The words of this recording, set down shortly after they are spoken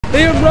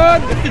Liam,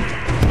 run!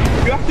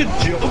 You have to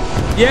jump.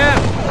 Yeah.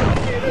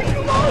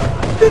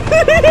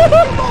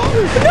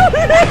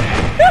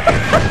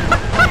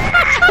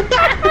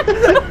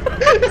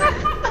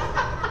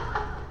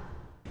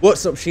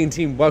 What's up, Sheen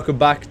Team? Welcome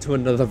back to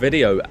another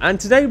video, and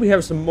today we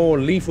have some more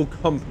Lethal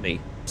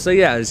Company. So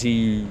yeah, as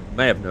you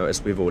may have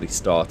noticed, we've already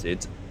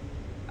started.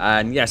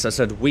 And yes, I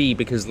said we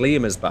because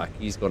Liam is back.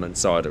 He's gone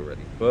inside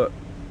already, but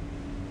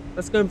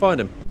let's go and find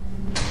him.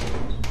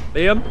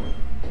 Liam?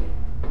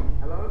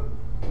 Hello?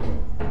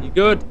 You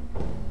good?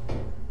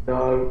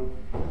 No.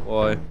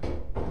 Why?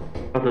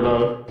 I don't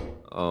know.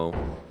 Oh.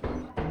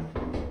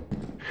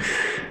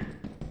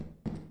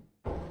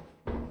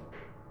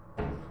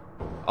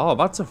 Oh,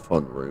 that's a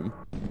fun room.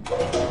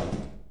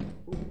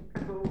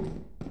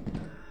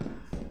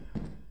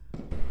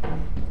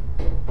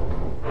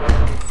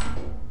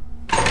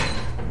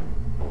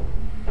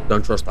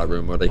 Don't trust that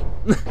room, buddy.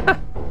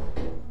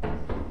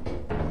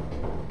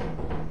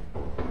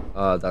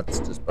 That's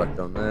just back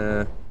down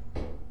there.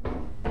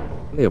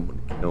 Liam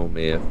wouldn't kill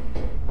me if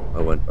I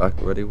went back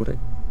already, would he?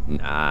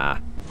 Nah.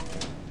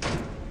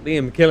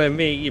 Liam killing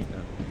me, you've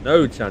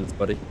no chance,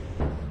 buddy.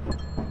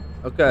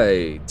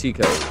 Okay,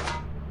 Tico.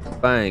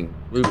 Bang.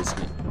 Rubik's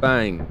Cube.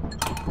 Bang.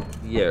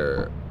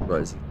 Yeah.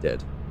 Right, is he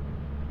dead?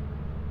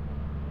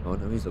 Oh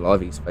no, he's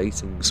alive. He's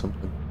facing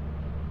something.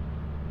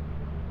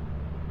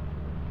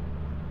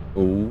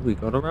 Oh, we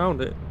got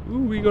around it. Ooh,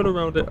 we got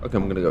around it. Okay,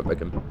 I'm gonna go pick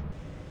him.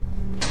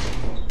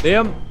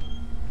 Liam!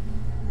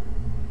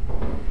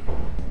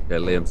 Okay,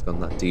 Liam's gone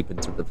that deep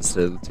into the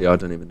facility. I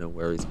don't even know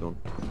where he's gone.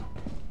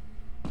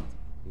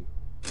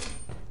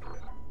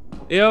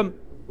 Liam!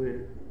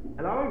 Weird.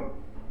 Hello?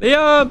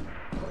 Liam!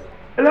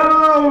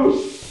 Hello?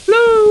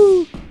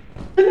 Hello!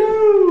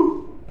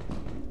 Hello?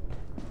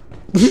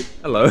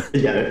 Hello.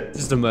 Yeah.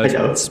 Just emerged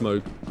Hello. with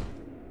smoke.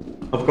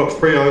 I've got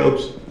 3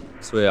 items.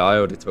 So yeah, I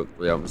already took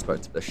 3 items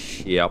back to the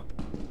ship.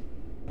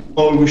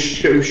 I was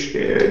so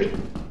scared.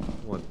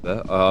 What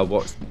the?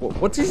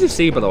 What did you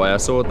see, by the way? I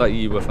saw that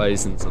you were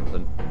facing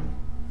something.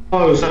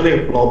 Oh, it was only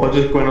a blob. I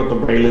just went on the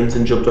railings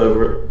and jumped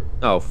over it.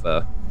 Oh,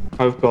 fair.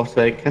 I've got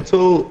a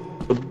kettle,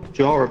 a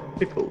jar of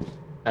pickles,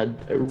 and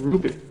a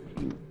Rubik's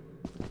Cube.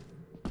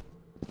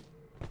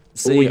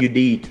 See, All you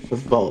need to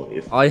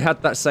survive. I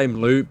had that same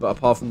loot, but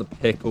apart from the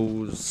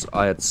pickles,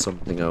 I had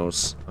something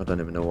else. I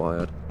don't even know what I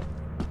had.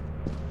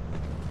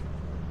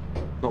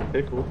 Not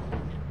pickle.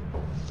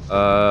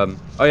 Oh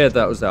yeah,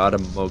 that was it. I had a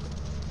mug.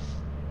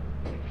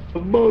 A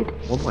mug.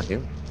 What am I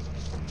doing?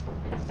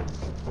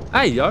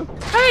 Hey, yo.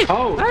 Hey!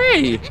 Oh.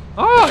 Hey!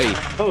 Hi!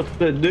 Oh, it's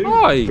the new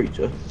Hi.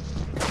 creature.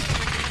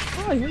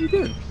 Hi, how you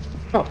doing?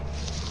 Oh.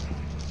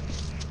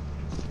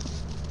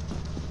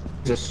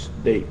 It's a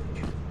snake.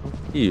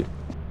 You.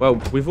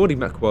 Well, we've already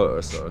met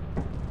quota, so...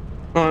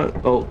 Alright,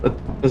 well,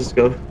 let's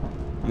go.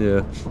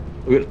 Yeah.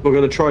 We're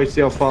gonna try to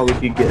see how far we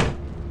can get.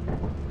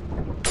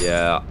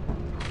 Yeah.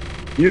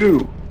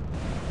 You!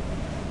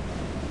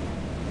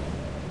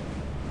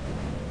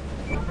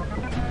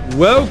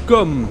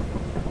 Welcome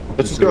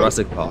Let's to go.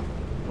 Jurassic Park.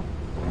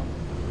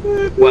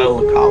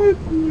 Welcome.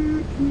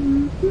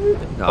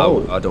 No,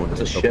 Oh, I don't want to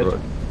that's a hit the shit.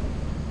 road.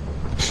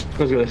 I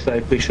was gonna say,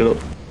 please shut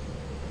up.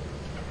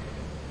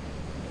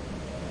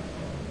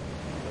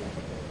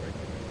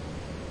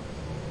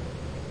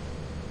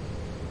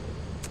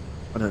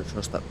 I don't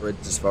trust that bridge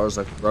as far as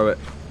I can throw it.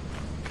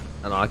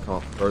 And I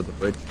can't throw the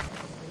bridge.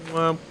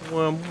 Womp,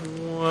 womp,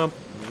 womp,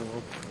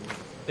 womp.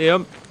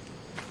 Liam.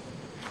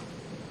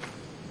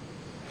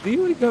 Do you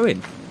already go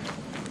in?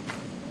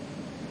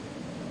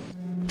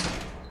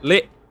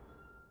 Liam?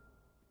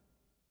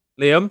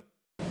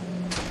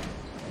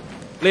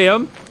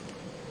 Liam?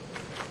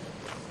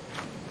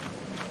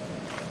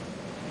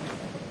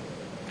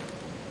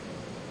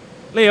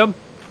 Liam?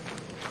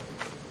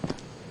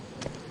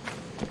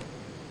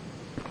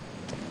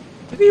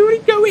 Did he already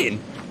go in?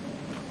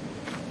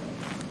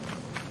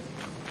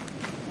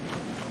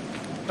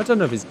 I don't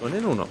know if he's gone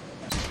in or not.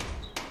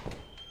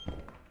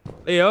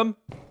 Liam?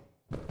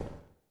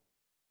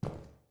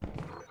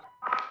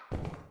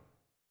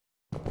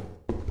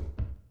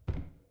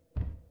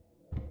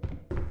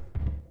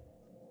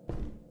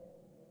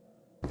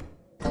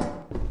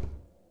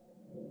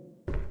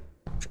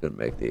 I'm just gonna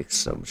make the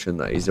assumption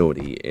that he's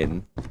already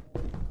in.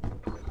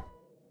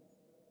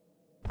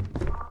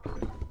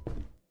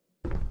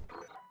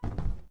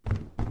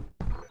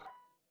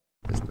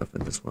 There's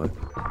nothing this way.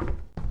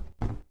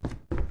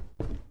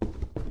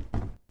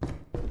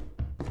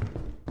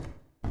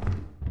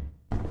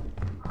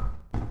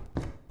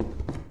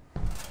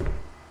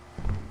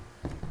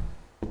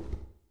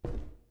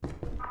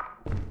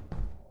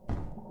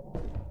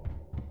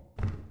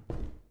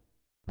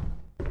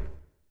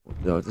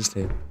 No, just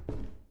here.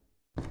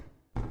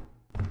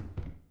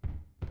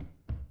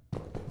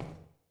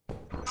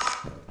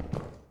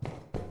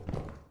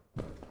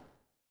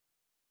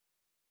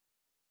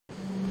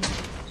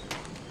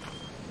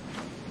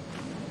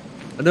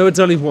 I know it's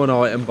only one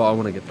item, but I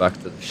want to get back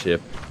to the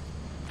ship.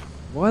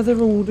 Why are there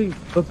all these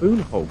baboon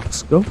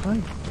hogs? Go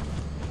away.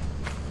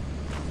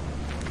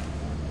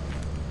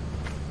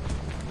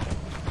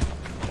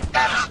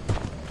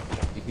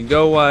 can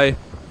go away.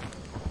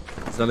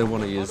 There's only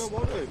one of you. I don't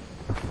want to.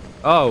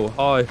 Oh,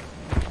 hi.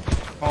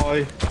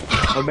 Hi.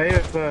 I may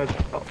have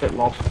got a bit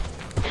lost.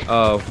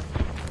 Oh.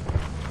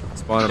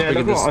 It's fine. I'm Yeah,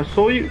 picking look, this. I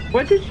saw you.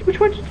 Which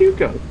way did you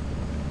go?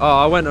 Oh,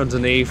 I went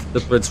underneath. The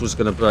bridge was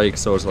gonna break,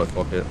 so I was like,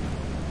 fuck it.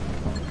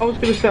 I was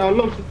gonna say I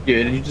looked at you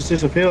and you just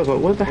disappeared. I was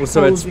like, where the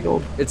Also, hell is he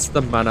gone? it's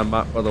the mana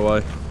map, by the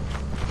way.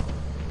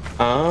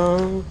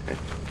 Oh, okay.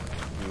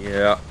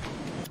 Yeah.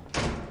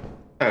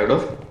 Fair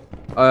enough.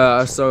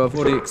 So I've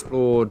already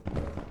explored,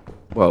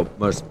 well,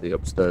 most of the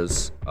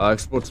upstairs. I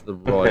explored to the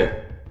right.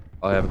 Okay.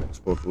 I haven't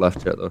explored the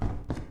left yet, though.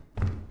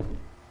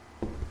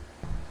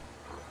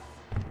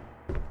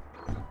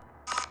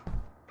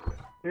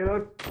 You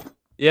know,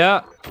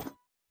 Yeah.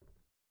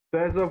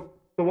 there's the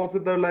one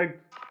with no legs.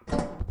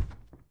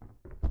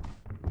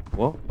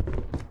 What?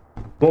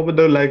 One with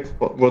no legs,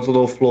 but runs on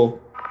the floor.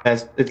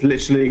 It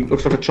literally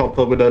looks like a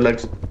chopper with no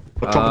legs.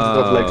 A chopper's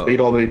got legs, but you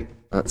know what I mean.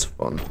 That's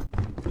fun.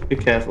 Be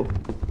careful.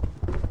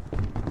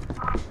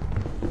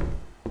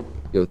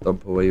 Yo,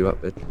 Thumper, where you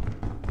at, bitch?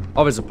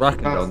 Oh, there's a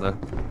bracken down there.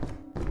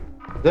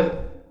 Is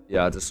there?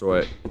 Yeah, I just saw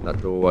it.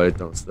 That doorway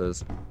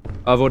downstairs.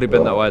 I've already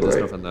been that way. There's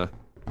great. nothing there.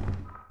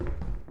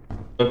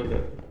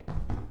 Okay.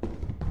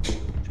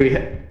 Should we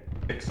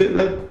exit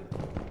then?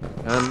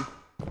 And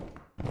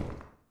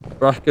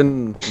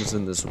bracken was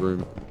in this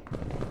room.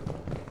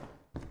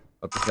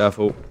 I'd be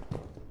careful.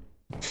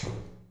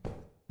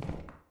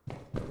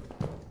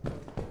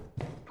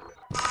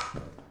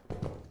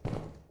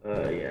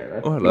 Yeah.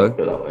 That's Oh, hello. not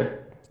good that way. A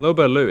little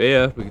bit of loot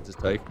here we could just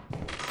take.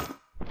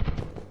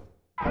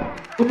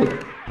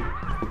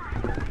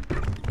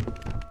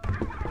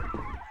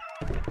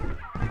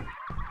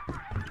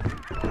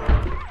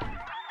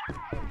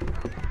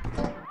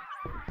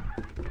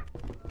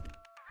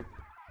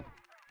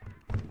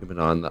 Keep an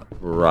eye on that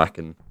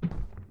bracken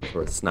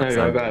before it snaps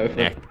There out you go, your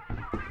neck.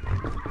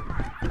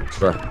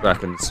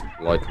 Bracken's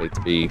likely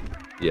to be...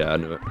 Yeah, I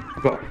knew it.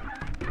 Go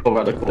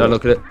around the corner. Don't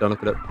look at it. Don't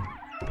look at it.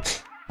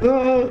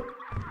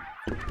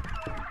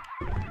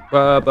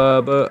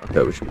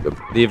 Okay, we should go.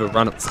 They either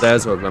ran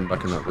upstairs or ran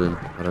back in that room.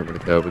 I don't really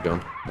care where we're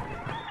going.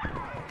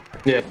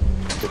 Yeah.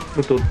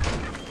 We're done.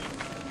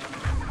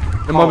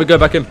 Come on, we go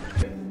back in.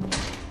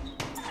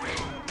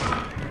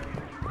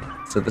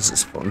 So this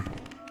is fun.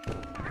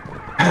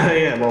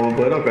 Yeah, well,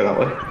 we're not going that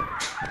way.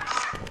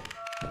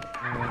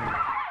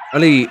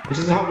 Only... This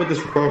is how with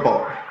this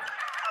robot.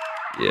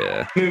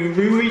 Yeah. We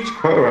reached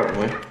Crow, haven't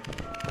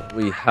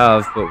we? We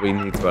have, but we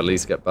need to at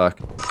least get back.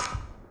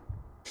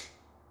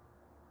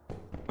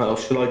 Well,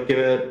 shall I give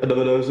it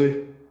another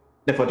nosy?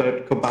 If I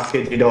don't come back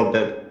in, you know I'm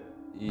dead.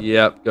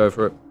 Yep, go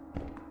for it.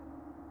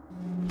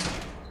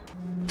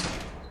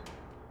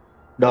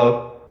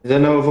 No. Is there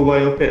no other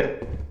way up here?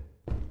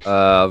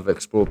 I've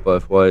explored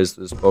both ways.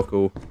 There's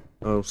buckle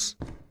else.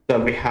 So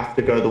we have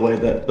to go the way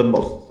that the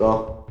monsters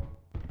are.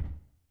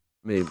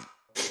 I mean,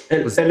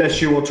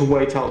 Unless you want to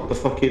wait out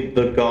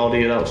the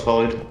guardian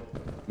outside.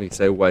 we can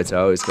say wait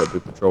out. He's got to be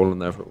patrolling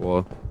there for a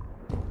while.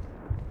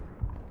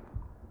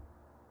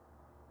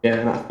 Yeah,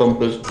 and that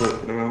Thumper's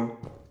walking around.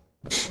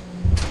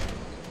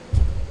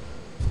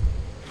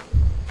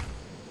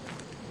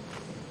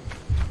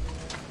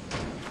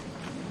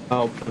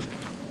 Oh,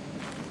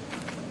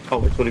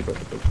 it's really good.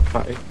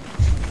 Fatty.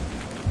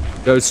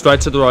 Go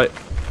straight to the right.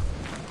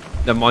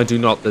 Never mind, do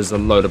not. There's a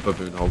load of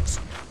baboon hogs.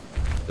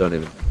 Don't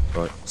even.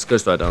 Right, let's go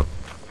straight down.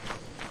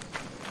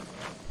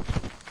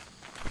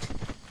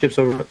 Chips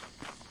over it.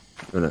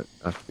 I'm gonna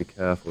have to be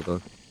careful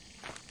though.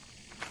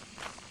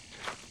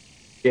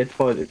 Yeah, it's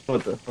fine there.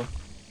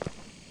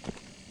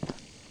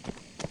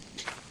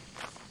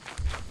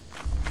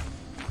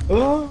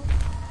 Oh!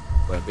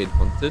 We're being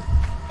hunted.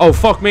 Oh,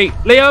 fuck me!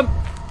 Liam!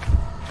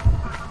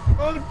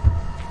 Run!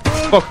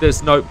 Fuck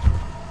this, nope.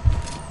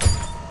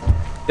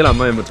 Get out of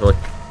my inventory.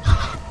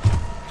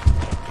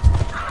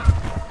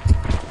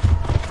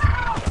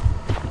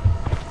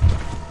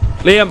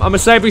 Liam, I'm a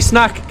savoury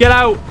snack. Get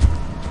out!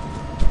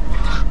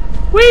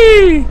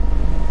 Whee!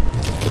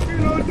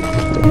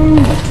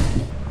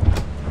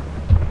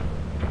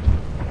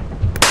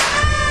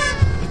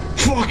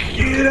 Fuck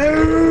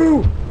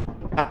you!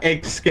 That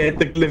egg scared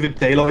the living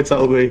daylights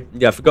out of me.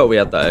 Yeah, I forgot we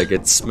had that egg.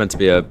 It's meant to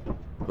be a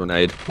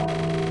grenade.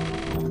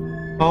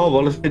 Oh,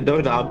 well, I didn't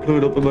know that. I blew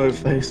it up in my own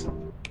face.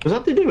 Was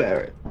that the new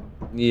area?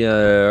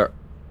 Yeah.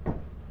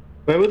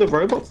 Where were the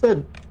robots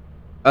then?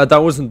 That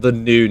wasn't the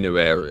new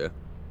area.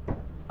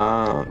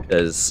 Ah, okay.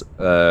 There's,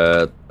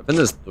 I think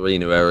there's 3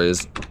 new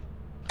areas.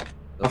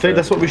 I think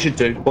that's what we should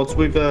do. Once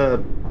we've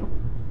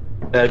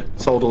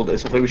sold all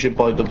this, I think we should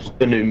buy the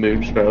new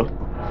Moonstrail.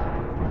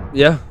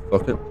 Yeah,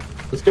 fuck it.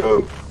 Let's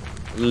go.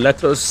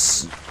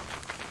 Lettuce,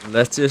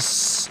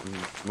 tomatoes,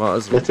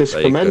 and Lettuce,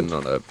 bacon ferment.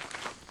 on a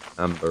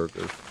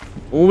hamburger.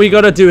 All we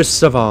gotta do is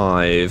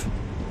survive.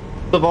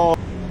 Survive.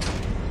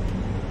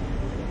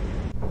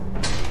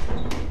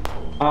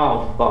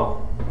 Oh,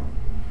 fuck.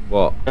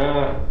 What?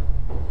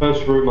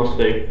 First room I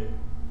see.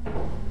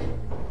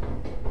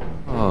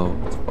 Oh,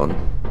 that's fun.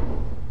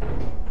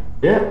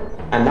 Yeah,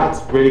 and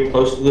that's really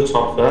close to the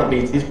top, so that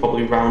means he's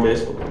probably round here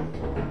somewhere.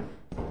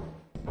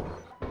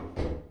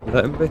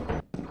 Let him be.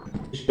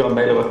 Just got a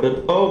melee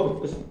weapon. Oh,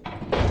 this.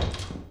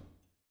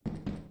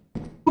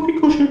 Whoopee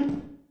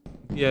cushion.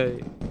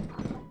 Yay.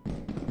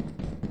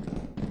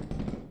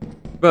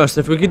 First,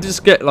 if we could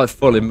just get like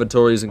full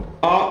inventories and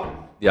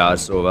yeah, I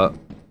saw that.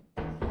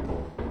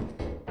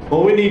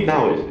 All we need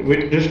now is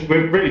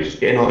we're really just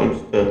getting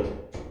items to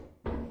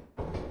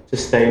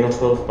sustain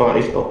ourselves.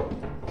 Alright, he's got.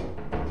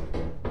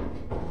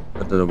 I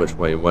don't know which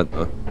way it went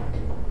though.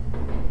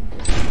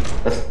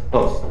 Let's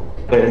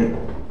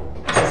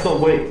not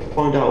wait to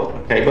find out.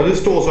 Okay, but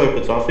this door's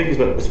open, so I think he's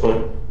went this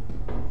way.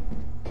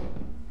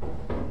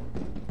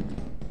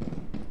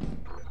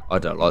 I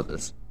don't like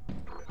this.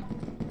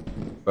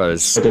 Bro, I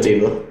don't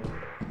either.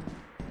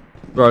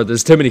 Bro,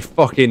 there's too many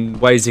fucking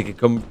ways he could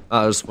come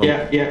at us from.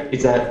 Yeah,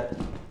 he's there.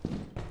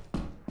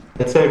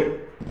 Let's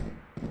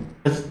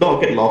not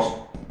get lost.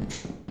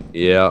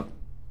 Yeah.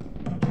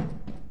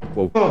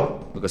 Whoa. Oh.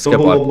 I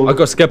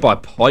got scared by a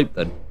pipe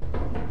then.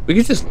 We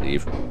could just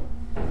leave.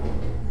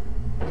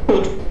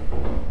 Good.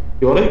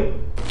 You want it?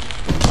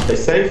 Stay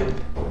safe.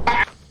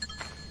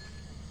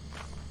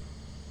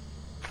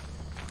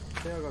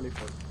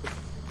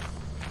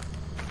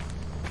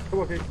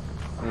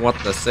 What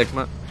the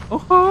Sigma? Oh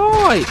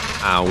hi!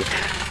 Ow.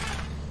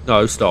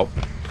 No, stop.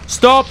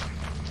 Stop!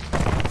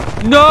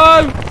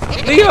 No!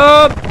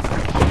 Liam!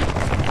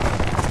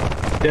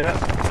 Yeah.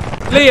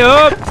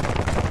 Liam!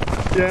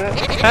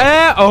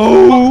 Yeah.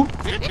 Oh!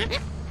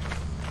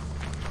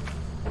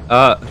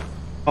 Oh,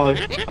 I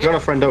got a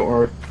friend, don't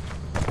worry.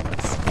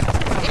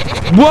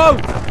 Whoa!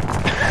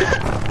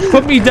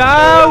 Put me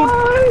down!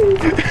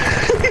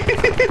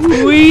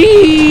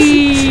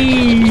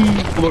 Wee!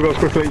 Oh my god,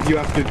 quickly, you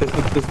have to,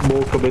 there's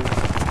more coming.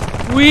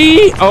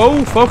 Wee!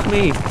 Oh, fuck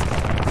me.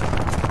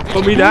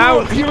 Put me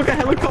down. You look a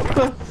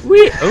helicopter.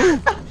 Wee! Oh.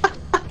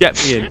 Get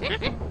me in.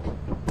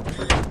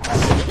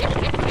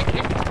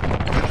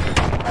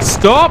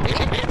 Stop!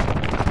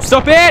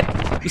 Stop it!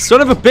 You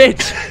son of a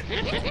bitch!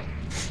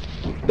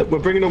 We're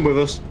bringing them with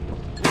us.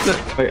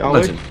 Wait, are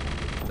we?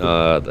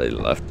 They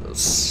left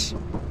us.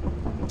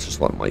 Just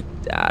like my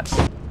dad.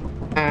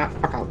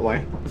 Fuck out the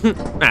way.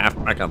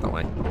 Back out the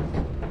way.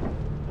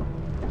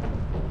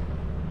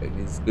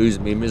 Excuse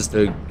me,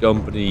 Mr.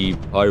 Company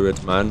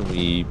Pirate Man.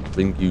 We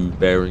bring you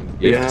bearing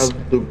gifts. We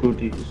have the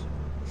goodies.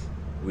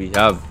 We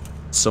have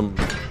some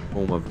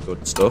form of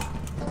good stuff.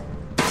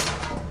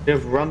 We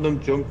have random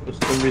junk for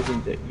some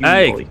reason that you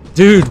Hey, like.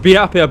 dude, be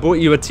happy I bought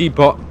you a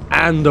teapot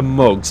and a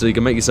mug so you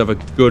can make yourself a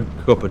good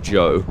cup of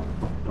joe.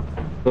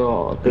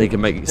 Oh, And you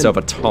can make yourself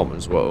a tom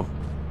as well.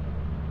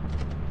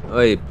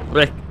 Hey,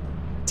 prick.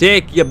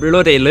 Take your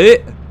bloody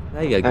loot.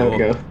 There you There go. we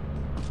go.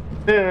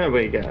 There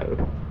we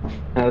go.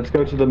 Now let's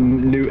go to the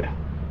new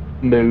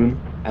moon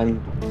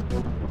and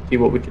see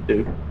what we can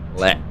do.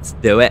 Let's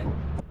do it.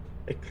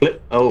 A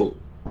clip. Oh,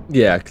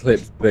 Yeah,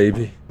 eclipsed,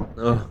 baby.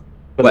 Oh.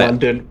 we're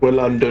London. We're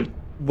London.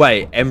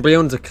 Wait,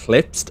 embryons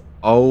eclipsed?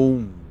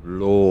 Oh,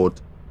 Lord.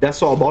 That's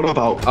what I'm on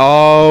about.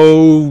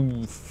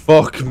 Oh,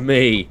 fuck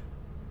me.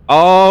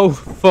 Oh,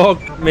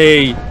 fuck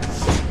me.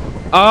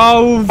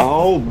 Oh,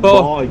 Oh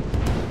fuck. my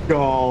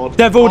god.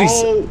 They've already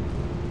Oh.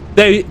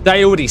 They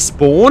already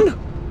spawn?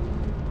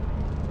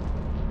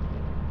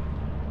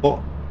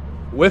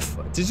 What?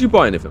 Did you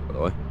buy anything, by the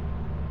way?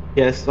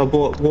 Yes, I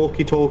bought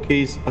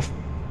walkie-talkies,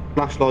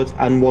 flashlights,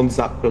 and one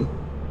Zapcam.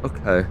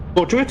 Okay.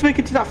 Well, do we have to make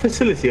it to that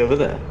facility over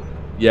there?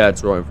 Yeah,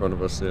 it's right in front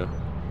of us, yeah.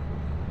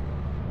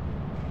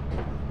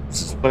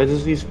 Where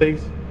does these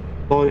things?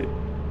 Like...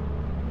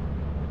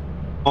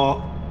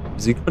 Oh,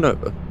 Is he coming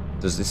over?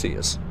 Does he see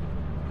us?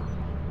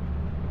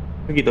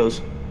 I think he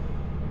does.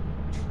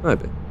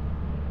 Maybe.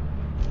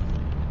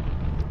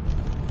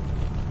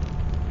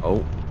 Oh,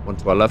 one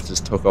to our left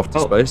just took off to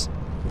space.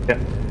 Yeah.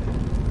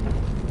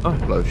 Oh,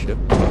 hello, ship.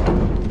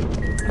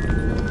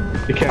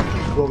 Be careful,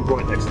 there's one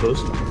right next to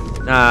us.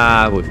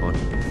 Nah, we're fine.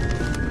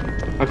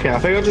 Okay, I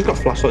think I just got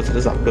flashlights and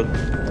the Zapcam.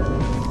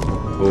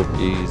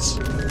 Porkies.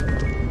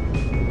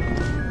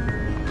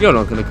 You're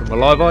not gonna come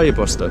alive, are you,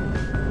 Buster?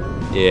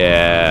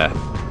 Yeah.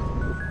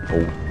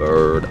 Oh,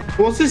 bird.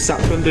 What's this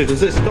Zapcam do?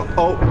 Does it stop?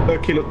 Oh,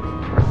 okay, look.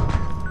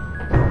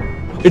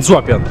 It's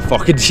right behind the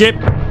fucking ship.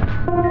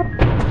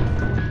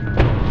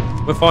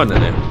 We're fine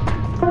then, yeah.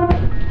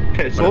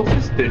 Okay, so what's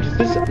this do? Does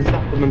this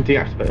Zapcam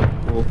deactivate?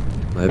 Or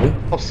Maybe.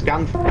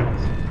 scan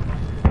things?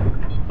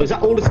 Oh, is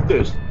that all this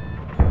does?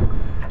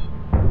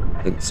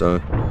 I think so.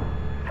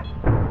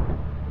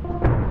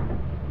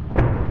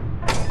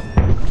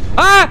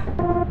 Ah!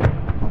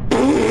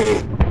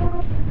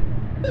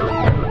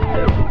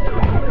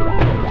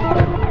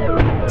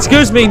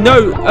 Excuse me,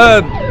 no,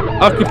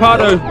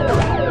 occupado.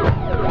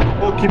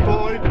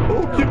 Occupied!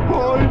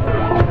 Occupied!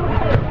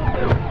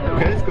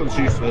 Okay, this gun's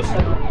useless.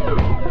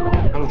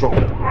 I'll drop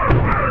it.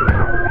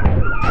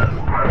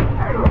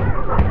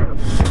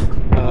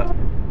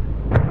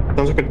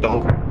 Sounds like a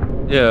dog.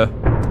 Yeah.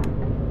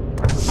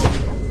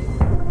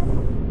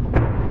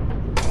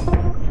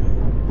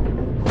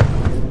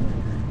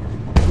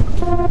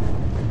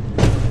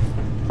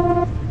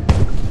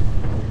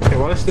 Okay,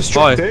 well, let's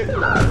distract it.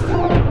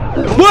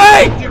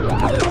 Wait!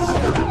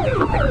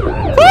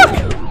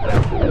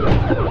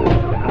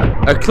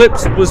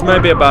 Eclipse was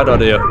maybe a bad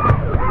idea.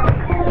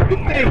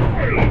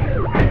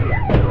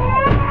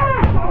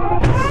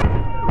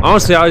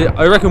 Honestly,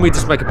 I reckon we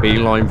just make a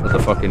beeline for the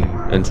fucking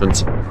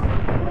entrance. Okay.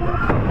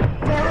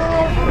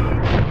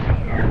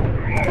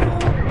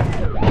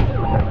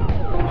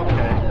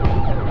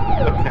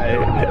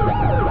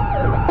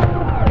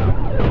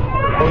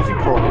 Why is he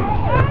crying?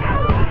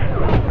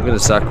 I'm gonna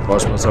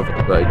sacrifice myself at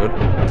the great good.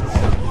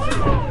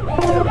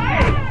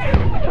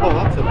 Oh,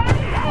 that's it.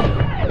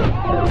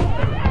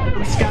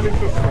 I'm scanning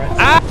for threats.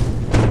 Ah!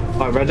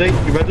 Alright, ready?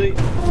 You ready?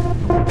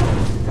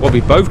 What,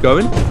 we both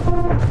going?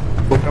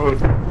 We're going.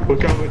 We're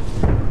going.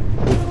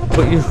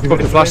 Put your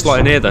fucking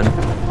flashlight in here then.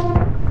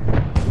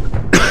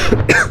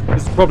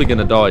 It's probably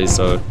gonna die,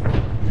 so.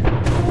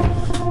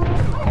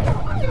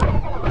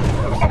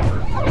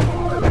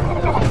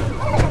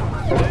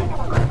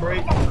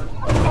 Ready? 3,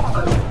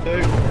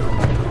 2,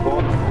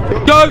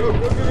 1. Go!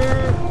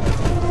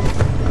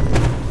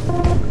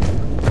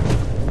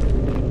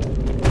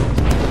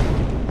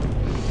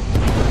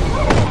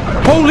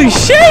 Holy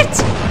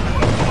shit!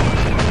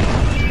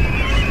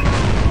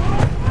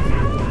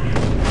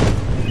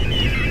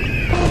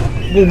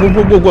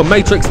 Whoa,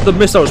 Matrix, the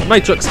missiles,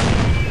 Matrix!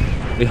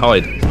 We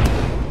hide.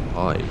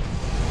 Hide.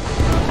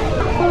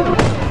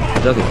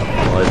 I don't think I can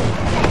hide.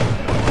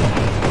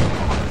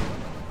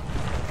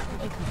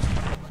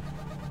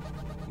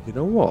 You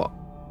know what?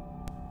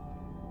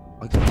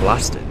 I got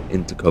blasted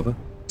into cover,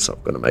 so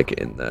I'm gonna make it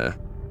in there.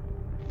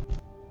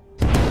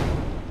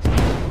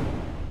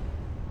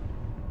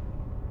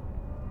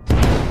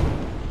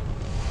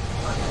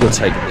 You're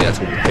taking the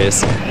actual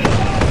piss.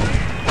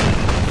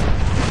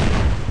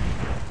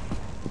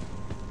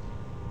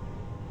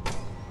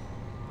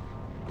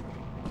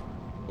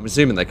 I'm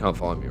assuming they can't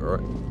find me,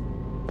 right?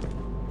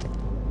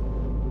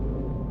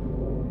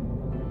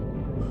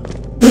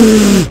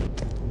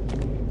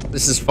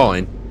 This is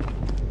fine.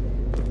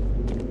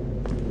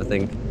 I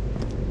think.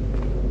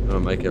 I'm gonna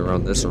make it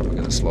around this, or am I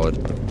gonna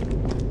slide?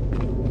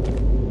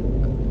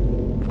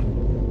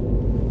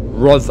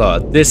 Brother,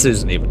 this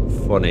isn't even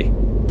funny.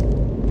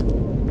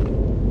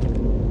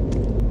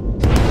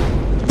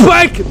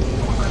 Back!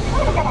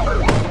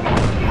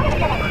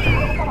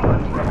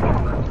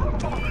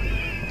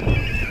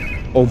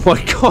 Oh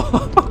my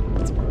god!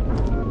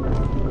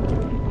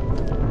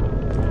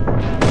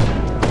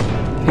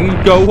 Can you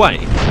go away?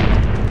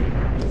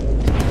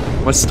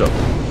 Am I stuck?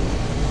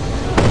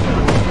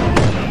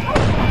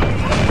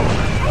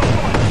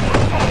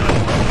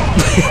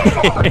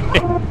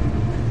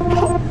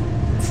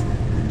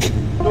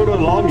 Not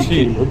alarm you,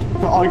 Keelan,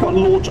 but I got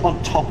launched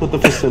on top of the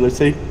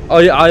facility.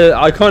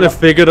 I kind of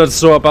figured I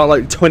saw about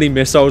like 20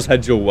 missiles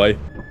head your way.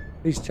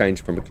 He's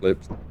changed from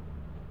Eclipse.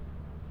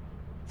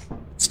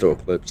 It's still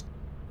Eclipse.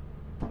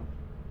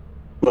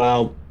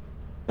 Well,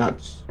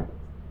 that's...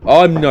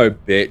 I'm no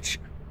bitch.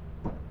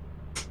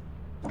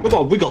 Come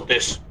on, we got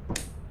this.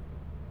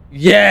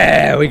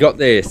 Yeah, we got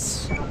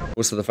this.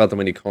 Also the fact that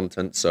we need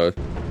content, so...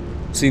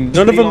 See,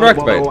 none of them are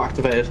activated. All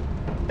activated.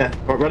 Yeah,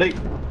 right, ready?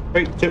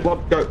 3, 2,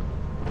 1, go.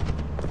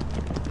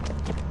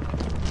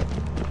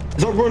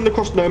 Is that running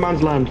across No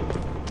Man's Land?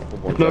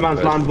 No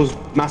Man's Land was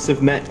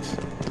massive mechs,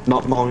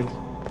 not mine.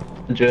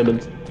 The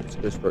Germans. Let's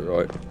go straight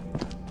right.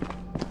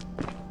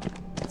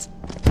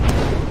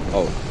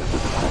 Oh.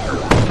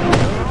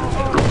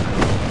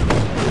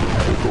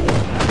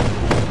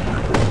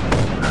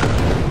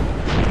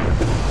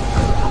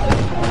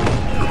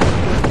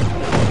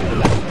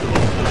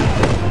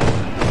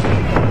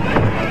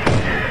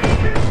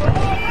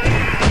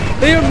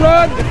 Liam,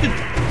 run!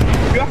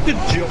 You have to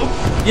jump.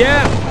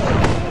 Yeah!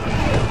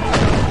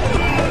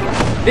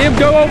 Liam,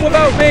 go on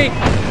without me!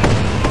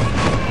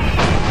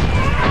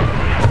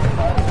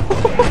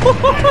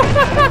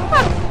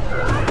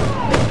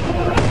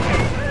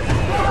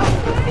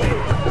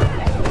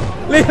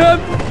 Liam!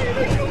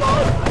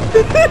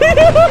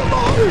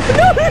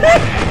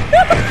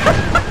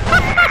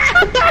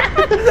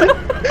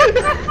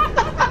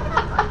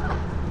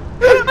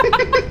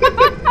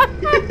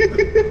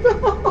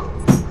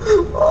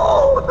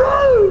 Oh no!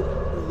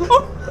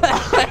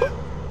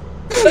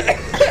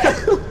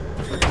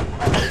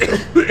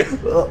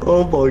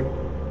 Oh my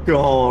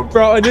god.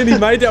 Bro, I nearly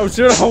made it. I was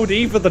trying to hold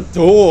E for the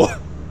door.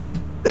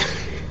 I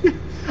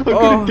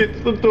couldn't get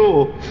to the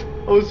door.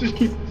 I was just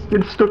keep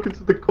getting stuck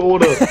into the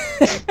corner.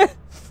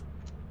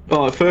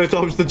 Alright, third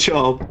time's the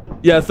charm.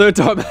 Yeah, third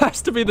time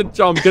has to be the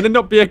charm. Can it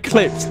not be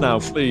Eclipse now,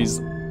 please?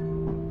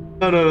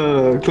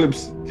 No.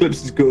 Eclipse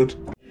is good.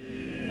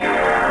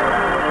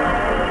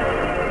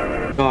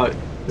 Alright,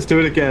 let's do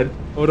it again.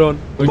 Hold on.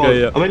 Come on.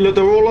 Okay, yeah. I mean, look,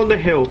 they're all on the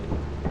hill.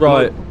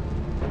 Right.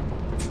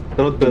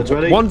 They're not birds,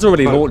 ready? One's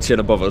already Right. launching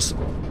above us.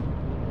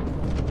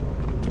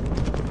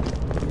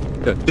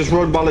 Good. Just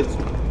run while it's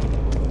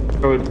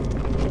going.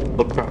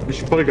 Oh crap, we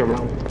should probably go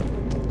around.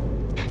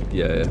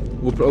 Yeah.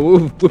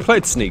 We'll play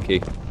it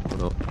sneaky. Or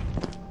not.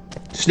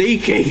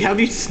 Sneaky? How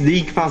do you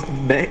sneak past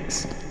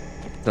mechs?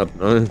 I don't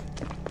know.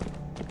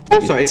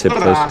 Also, it's not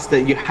an Tiptoes. ass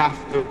that you have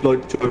to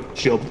like to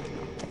jump.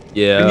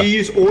 Yeah. And you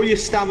use all your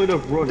stamina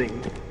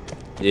running.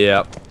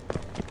 Yeah.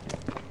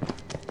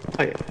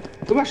 Wait,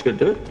 I'm actually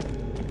gonna do it.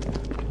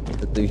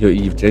 I think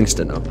you've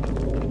jinxed it now.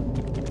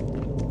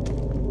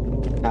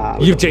 Nah,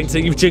 You've jinxed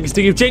it, you've jinxed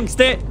it, you've jinxed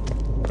it!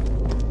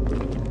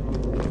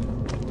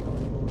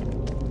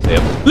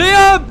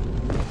 Liam!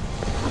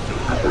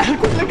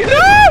 Look at it!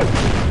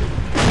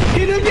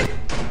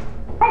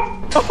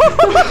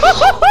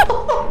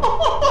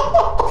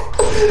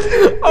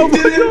 Oh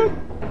my god!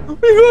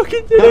 We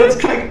fucking did No, it!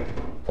 it's like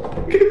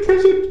get a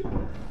present.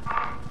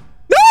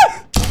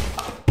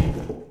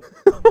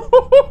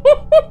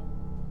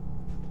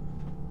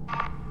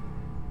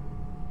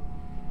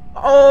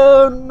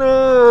 Oh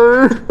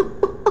no!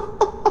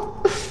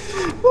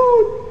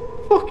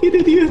 Oh, fucking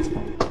idiot!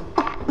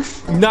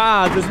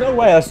 Nah, there's no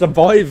way I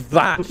survived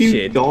that You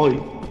shit.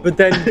 died. But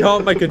then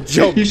can't make a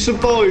jump. You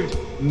survived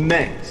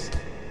next.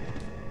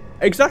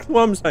 Exactly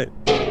what I'm saying.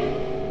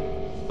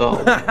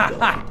 Oh.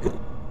 God.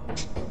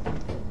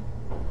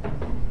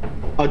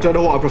 I don't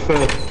know what I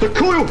prefer. The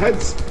coil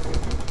heads.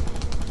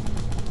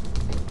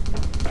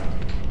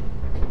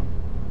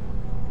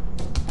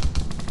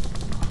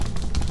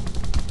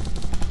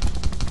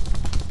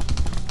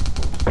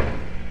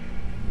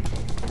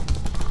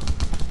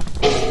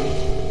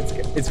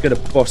 It's gonna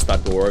bust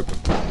that door open.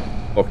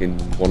 Fucking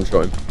one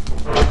shot him.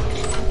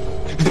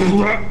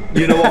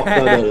 You know what?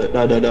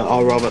 No.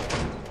 I'd rather.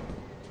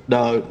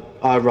 No,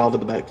 I'd rather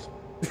the mechs.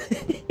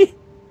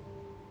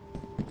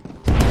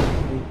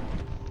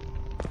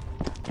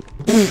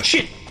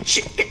 Shit!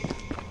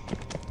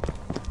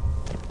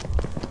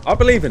 I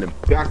believe in him.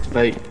 You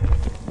activate.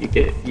 You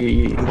get.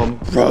 You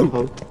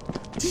Bro.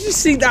 Did you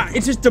see that?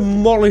 It just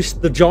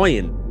demolished the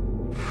giant.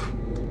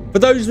 For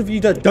those of you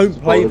that don't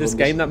play this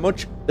game that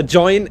much, the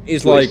giant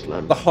is like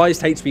the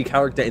highest HP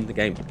character in the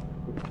game.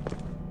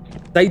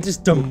 They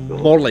just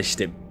demolished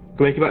him.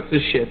 Can make it back to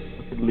the ship.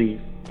 I could leave.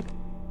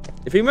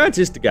 If he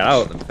manages to get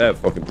out, then fair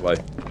fucking play.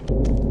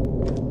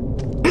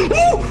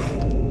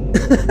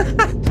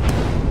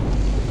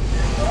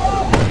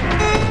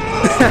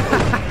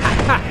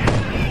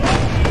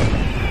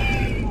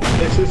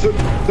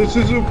 This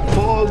isn't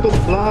part of the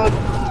plan.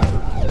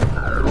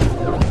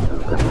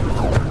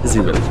 Is he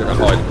really trying to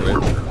hide from it?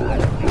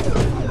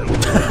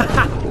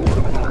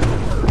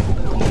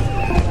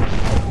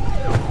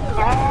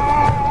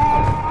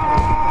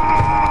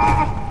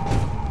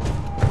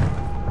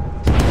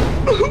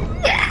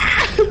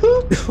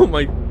 Oh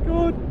my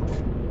god.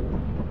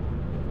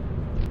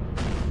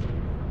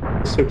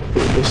 So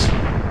pointless.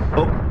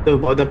 Oh, never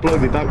mind, they're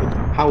blowing me back with the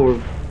power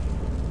of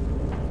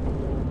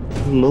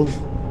love.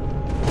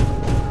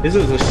 This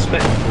is a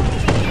spectacle.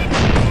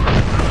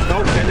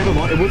 Okay, never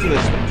mind, it wasn't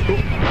a spectacle.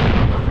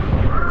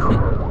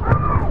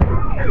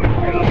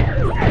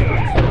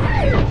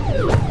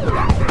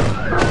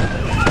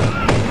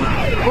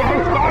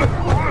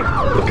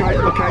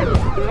 Okay, you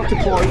don't have to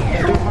climb,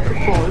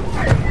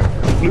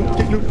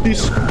 Look,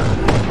 this.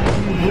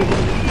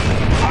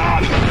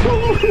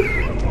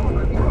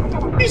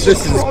 This is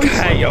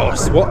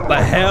chaos. What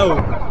the hell?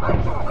 What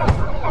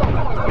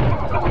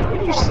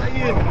are you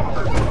saying?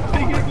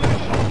 Big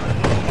English.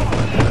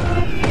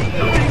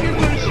 Big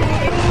English.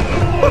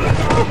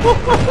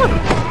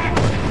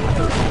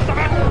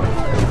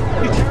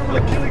 You're terrible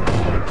at killing.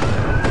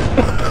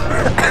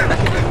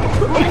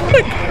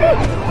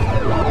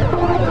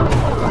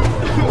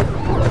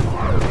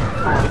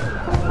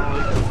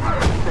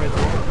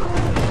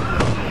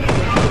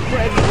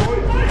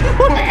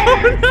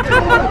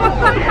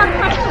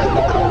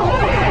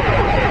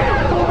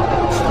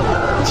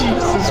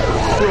 Jesus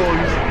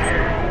Christ.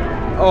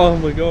 Oh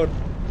my god.